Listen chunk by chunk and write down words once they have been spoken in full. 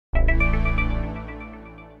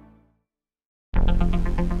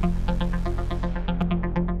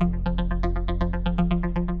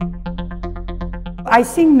I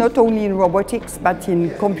think not only in robotics, but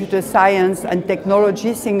in computer science and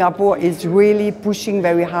technology, Singapore is really pushing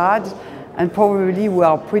very hard, and probably we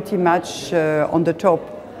are pretty much on the top.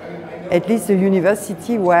 At least the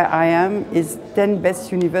university where I am is 10th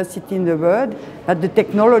best university in the world, but the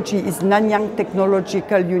technology is Nanyang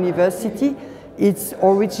Technological University. It's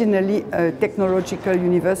originally a technological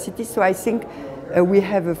university, so I think we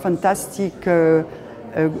have a fantastic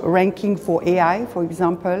ranking for AI, for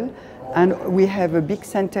example, and we have a big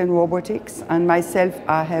center in robotics, and myself,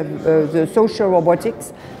 I have the social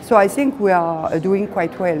robotics, so I think we are doing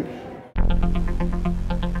quite well.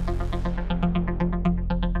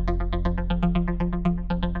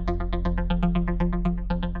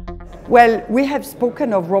 Well, we have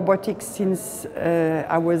spoken of robotics since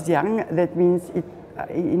I was young. That means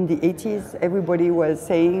in the 80s, everybody was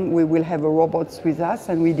saying we will have robots with us,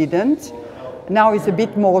 and we didn't. Now it's a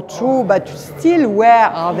bit more true, but still, where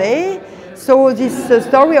are they? So this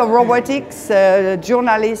story of robotics,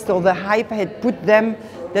 journalists or the hype had put them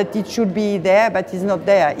that it should be there, but it's not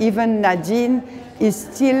there. Even Nadine is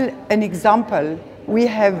still an example. We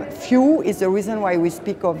have few, is the reason why we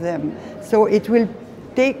speak of them. So it will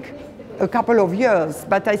take a couple of years,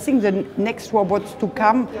 but I think the next robots to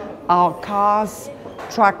come are cars,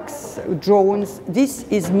 trucks, drones. This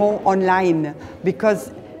is more online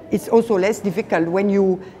because it's also less difficult. When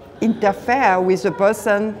you interfere with a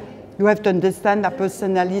person, you have to understand their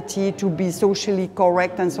personality, to be socially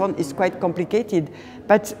correct and so on. It's quite complicated.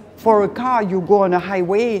 But for a car, you go on a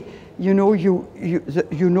highway, you know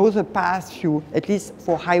the path, at least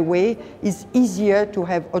for highway, it's easier to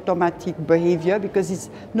have automatic behavior because it's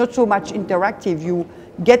not so much interactive. You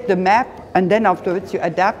get the map and then afterwards you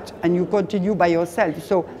adapt and you continue by yourself.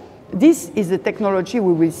 So this is the technology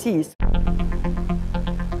we will see.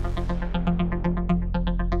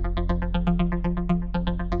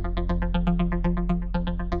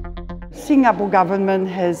 Singapore government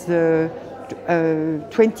has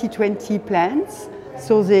 2020 plans.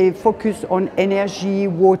 So they focus on energy,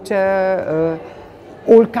 water,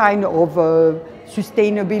 all kind of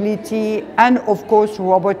sustainability, and of course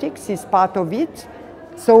robotics is part of it.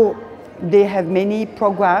 So they have many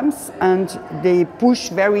programs and they push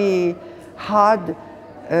very hard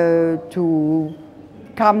to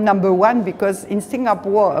come number one, because in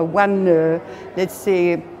Singapore let's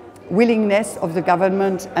say, willingness of the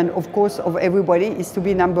government and of course of everybody is to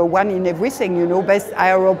be number one in everything, you know, best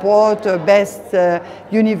airport, best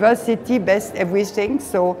university, best everything.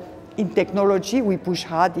 So in technology we push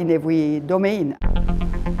hard in every domain.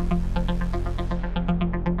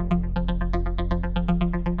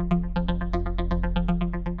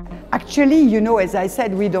 Actually, you know, as I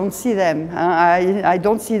said, we don't see them. I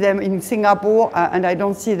don't see them in Singapore and I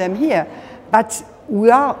don't see them here. But we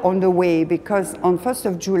are on the way, because on 1st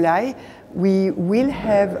of July, we will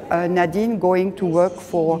have Nadine going to work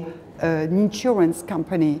for an insurance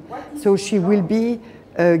company. So she will be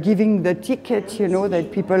giving the ticket, you know,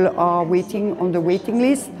 that people are waiting on the waiting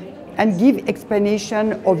list, and give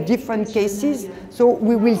explanation of different cases. So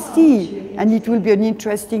we will see, and it will be an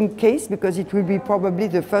interesting case because it will be probably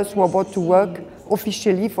the first robot to work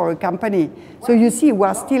officially for a company. So you see, we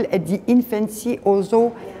are still at the infancy,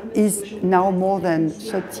 although is now more than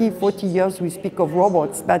 30, 40 years we speak of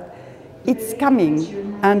robots, but it's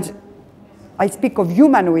coming. And I speak of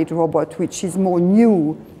humanoid robot, which is more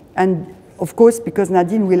new. And of course, because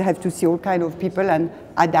Nadine will have to see all kinds of people and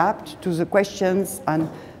adapt to the questions and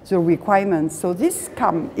the requirements. So this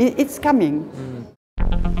it's coming.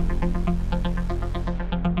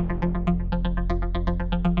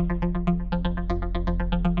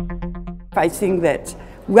 I think that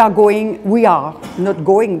we are not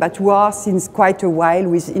going, but we are since quite a while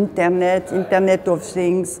with Internet of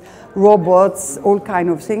Things, robots, all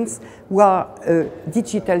kinds of things. We are a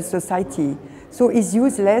digital society. So it's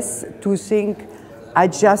useless to think I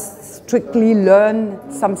just strictly learn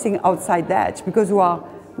something outside that, because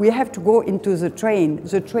we have to go into the train.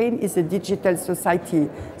 The train is a digital society.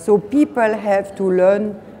 So people have to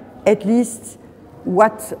learn at least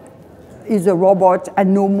what is a robot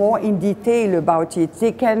and know more in detail about it.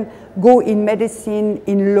 They can go in medicine,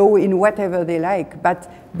 in law, in whatever they like, but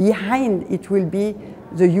behind it will be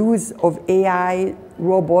the use of AI,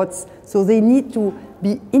 robots. So they need to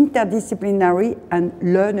be interdisciplinary and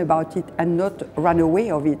learn about it and not run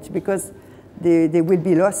away of it, because they will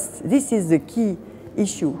be lost. This is the key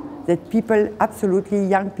issue, that people, absolutely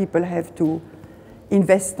young people, have to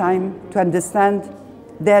invest time to understand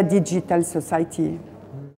their digital society.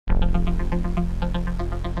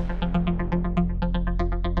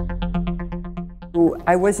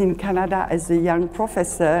 I was in Canada as a young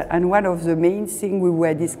professor, and one of the main things we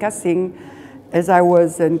were discussing as I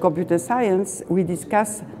was in computer science, we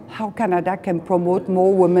discussed how Canada can promote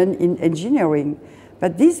more women in engineering.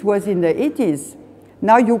 But this was in the 80s.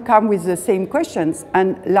 Now you come with the same questions,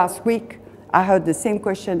 and last week I heard the same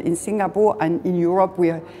question in Singapore, and in Europe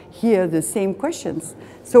we hear the same questions.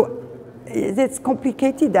 So it's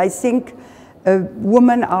complicated. I think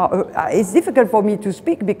women are, it's difficult for me to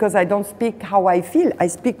speak because I don't speak how I feel. I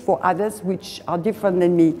speak for others which are different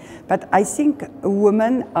than me. But I think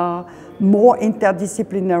women are more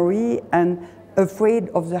interdisciplinary and afraid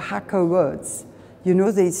of the hacker words. You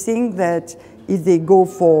know, they think that if they go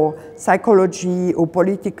for psychology or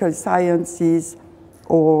political sciences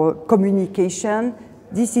or communication,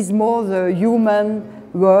 this is more the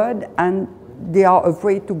human word, and they are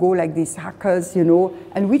afraid to go like these hackers, you know,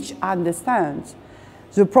 and which I understand.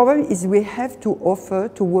 The problem is we have to offer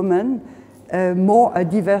to women more a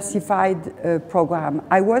diversified program.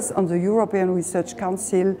 I was on the European Research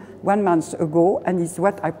Council 1 month ago, and it's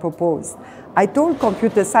what I proposed. I told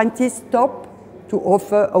computer scientists, stop to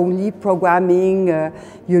offer only programming,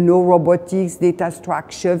 you know, robotics, data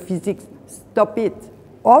structure, physics, stop it.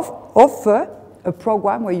 Offer a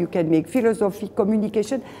program where you can make philosophy,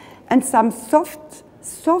 communication, and some soft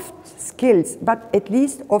skills, but at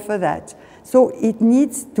least offer that. So it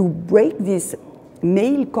needs to break this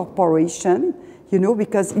male corporation, you know,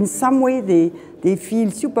 because in some way they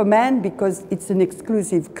feel Superman because it's an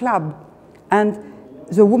exclusive club. And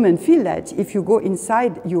the women feel that if you go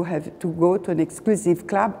inside, you have to go to an exclusive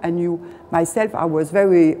club, and myself, I was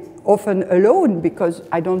very often alone because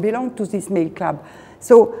I don't belong to this male club.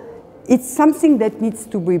 So it's something that needs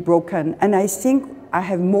to be broken, and I think I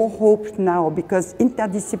have more hope now because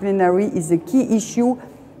interdisciplinary is a key issue.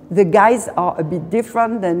 The guys are a bit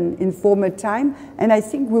different than in former time, and I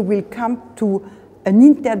think we will come to an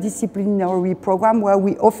interdisciplinary program where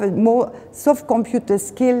we offer more soft computer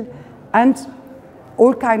skill and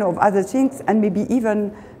all kind of other things, and maybe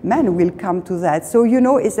even men will come to that. So, you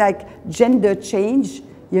know, it's like gender change,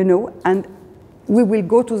 you know, and we will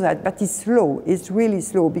go to that, but it's slow, it's really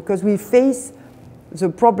slow, because we face the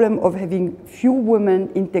problem of having few women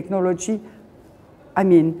in technology. I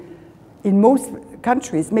mean, in most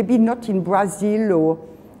countries, maybe not in Brazil or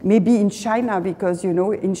maybe in China, because, you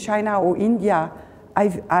know, in China or India,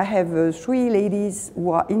 I have 3 ladies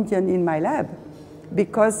who are Indian in my lab,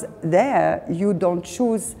 because there you don't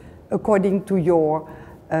choose according to your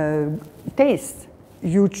taste.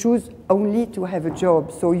 You choose only to have a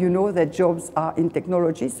job, so you know that jobs are in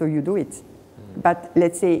technology, so you do it. But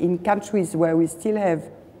let's say in countries where we still have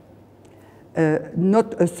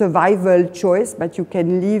not a survival choice, but you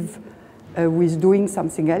can live with doing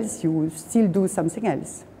something else, you still do something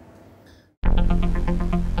else.